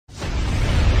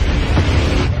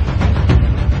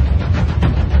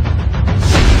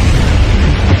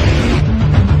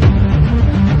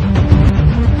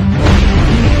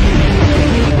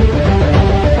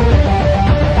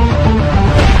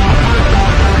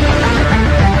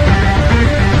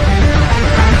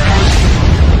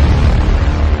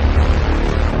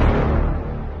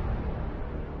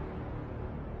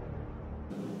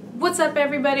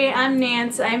everybody, I'm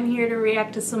Nance. I'm here to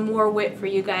react to some more Witt for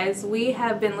you guys. We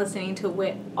have been listening to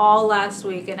Witt all last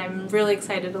week and I'm really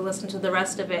excited to listen to the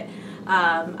rest of it.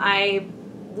 I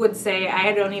would say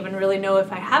I don't even really know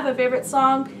if I have a favorite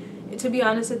song, to be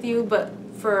honest with you, but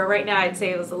for right now I'd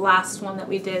say it was the last one that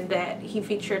we did that he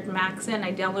featured Max in.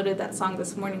 I downloaded that song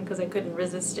this morning because I couldn't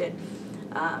resist it.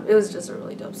 It was just a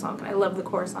really dope song and I love the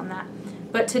chorus on that.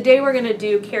 But today we're going to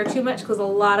do Care Too Much because a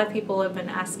lot of people have been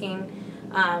asking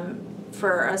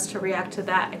for us to react to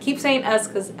that. I keep saying us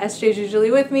because SJ's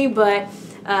usually with me, but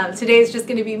today is just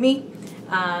going to be me.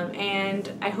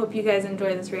 And I hope you guys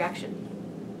enjoy this reaction.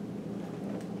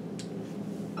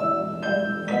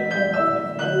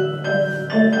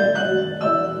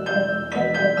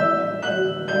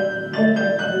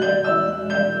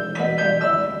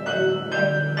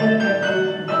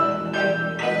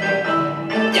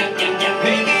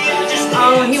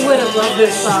 Oh, he would have loved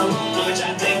this song.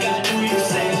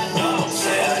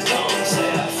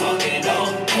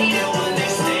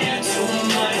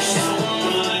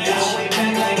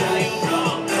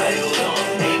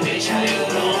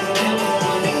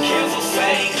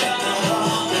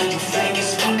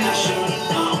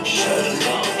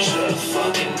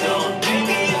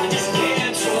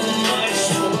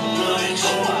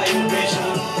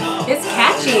 It's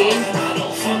catchy.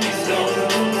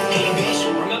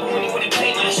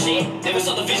 Never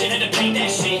saw the vision, had to paint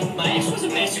that shit. My ex was a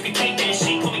mess, you can take that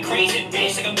shit. Call me crazy,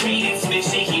 bitch, like I'm Braden Smith.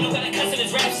 Shit, he don't got a cuss in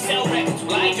his raps, sell records.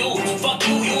 Well, I do. Fuck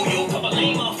you. Couple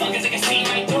lame motherfuckers, I can see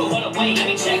right through. Hold up, wait, let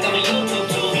me check on my YouTube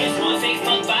too. Here's one fake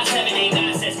funk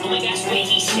 5789 says, oh my gosh,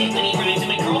 wait, he shit when he rhymes. And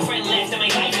my girlfriend left, and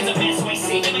my life is a mess. So I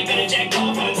see him, I better jack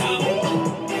off on the top.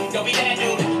 Don't be that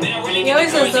dude, man, I really he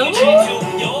always says, your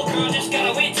old girl just got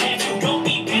a wet tattoo. Don't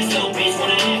be pissed, little bitch,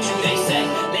 when I at you. They say,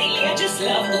 lately I just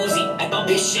love Uzi. I bump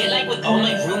his shit like with all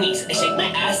my roomies. I shake my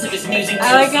ass to his music.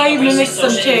 I like how you mimic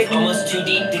some chick. Almost too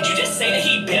deep. Did you just say that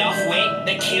he bit off weight?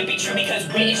 That can't be true because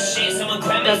Witt is shit. Someone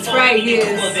grab That's right, he is.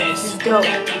 He's dope.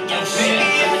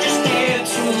 Just care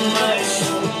too much.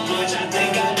 I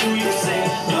think I do. You say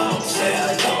no, say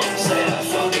I don't, say I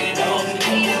fucking don't.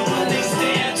 Hate it when they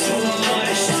stare too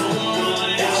much.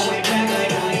 That way back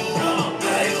like how you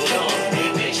don't, hey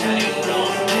bitch, how you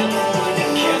don't.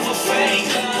 Careful fake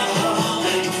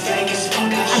love, you fake as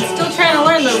fuck. I'm still trying to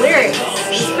learn the lyrics.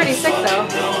 It's pretty sick though.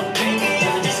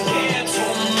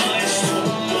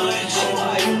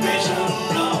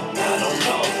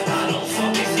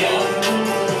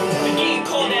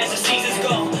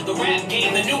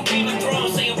 The new Game of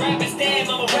Thrones, saying rap is dead,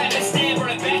 I'm a rap is dead,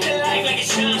 bring it back to life like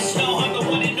it's Jon Snow. I'm the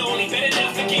one and only, better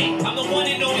not forget, I'm the one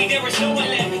and only, there is no one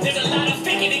left. There's a lot of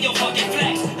faking in your fucking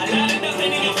flex, a lot of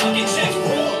nothing in your fucking checks.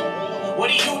 What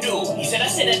do? He said I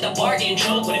sit at the bar getting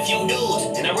drunk with a few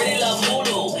dudes, and I really love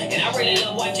Hulu, and I really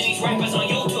love watching these rappers on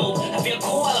YouTube. I feel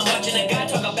cool while I'm watching a guy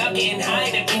talk about getting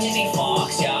high and the bitches he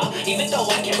fucks, yeah. Even though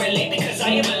I can't relate because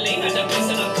I am a lame at the piece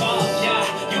of the cup, yeah.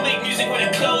 You make music with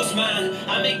a closed mind,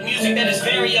 I make music that is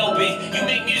very open. You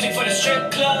make music for the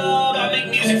strip club, I make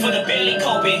music for the barely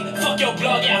coping. Fuck your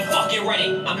blog, yeah, I fucking read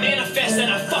it. I manifest and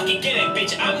I fucking get it,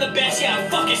 bitch. I'm the best, yeah, I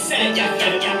fucking said it, yeah.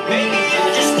 Maybe I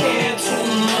just care too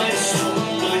much.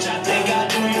 I think I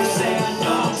do. You say I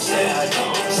don't, say I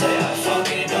don't, say I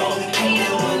fucking don't. Hate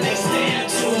it when they stare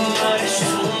too much.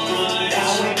 That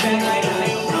way back like how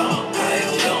you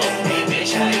don't, hey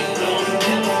bitch, how you don't.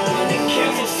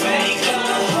 Careful fake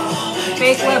love.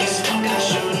 Fake love.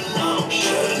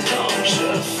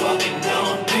 Should've fucking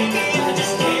known, baby. I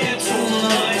just care too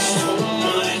much.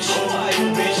 Why you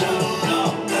bitch? I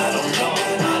don't know.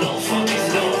 I don't fucking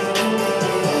know.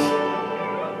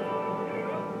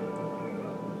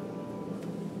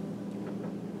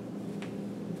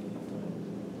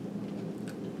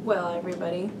 Well,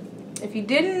 everybody, if you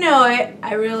didn't know it,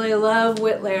 I really love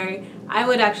Witt Lowry. I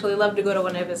would actually love to go to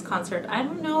one of his concerts. I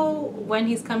don't know when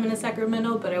he's coming to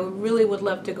Sacramento, but I really would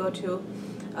love to go to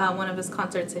one of his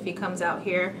concerts if he comes out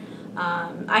here.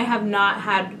 I have not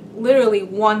had literally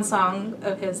one song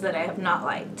of his that I have not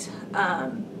liked.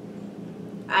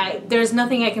 There's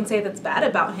nothing I can say that's bad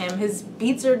about him. His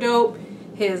beats are dope.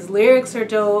 His lyrics are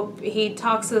dope. He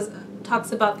talks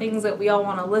about things that we all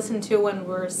want to listen to when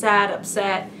we're sad,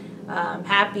 upset,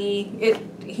 happy.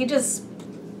 He just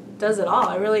does it all.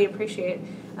 I really appreciate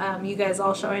you guys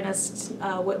all showing us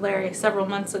Witt Lowry several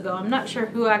months ago. I'm not sure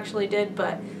who actually did,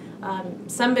 but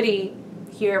somebody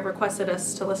here requested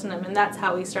us to listen to him, and that's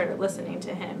how we started listening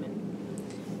to him.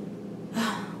 And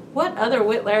what other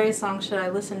Witt Lowry song should I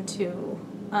listen to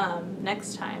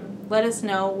next time? Let us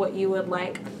know what you would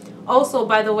like. Also,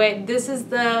 by the way, this is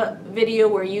the video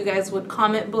where you guys would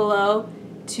comment below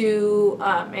to,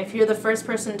 if you're the first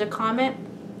person to comment,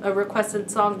 a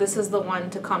requested song, this is the one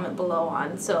to comment below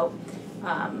on. So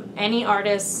any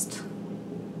artist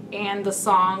and the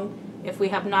song, if we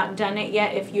have not done it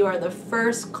yet, if you are the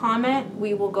first comment,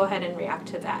 we will go ahead and react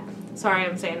to that. Sorry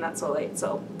I'm saying that so late.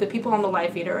 So the people on the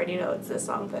live feed already know it's this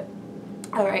song, but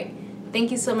all right.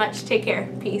 Thank you so much. Take care.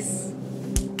 Peace.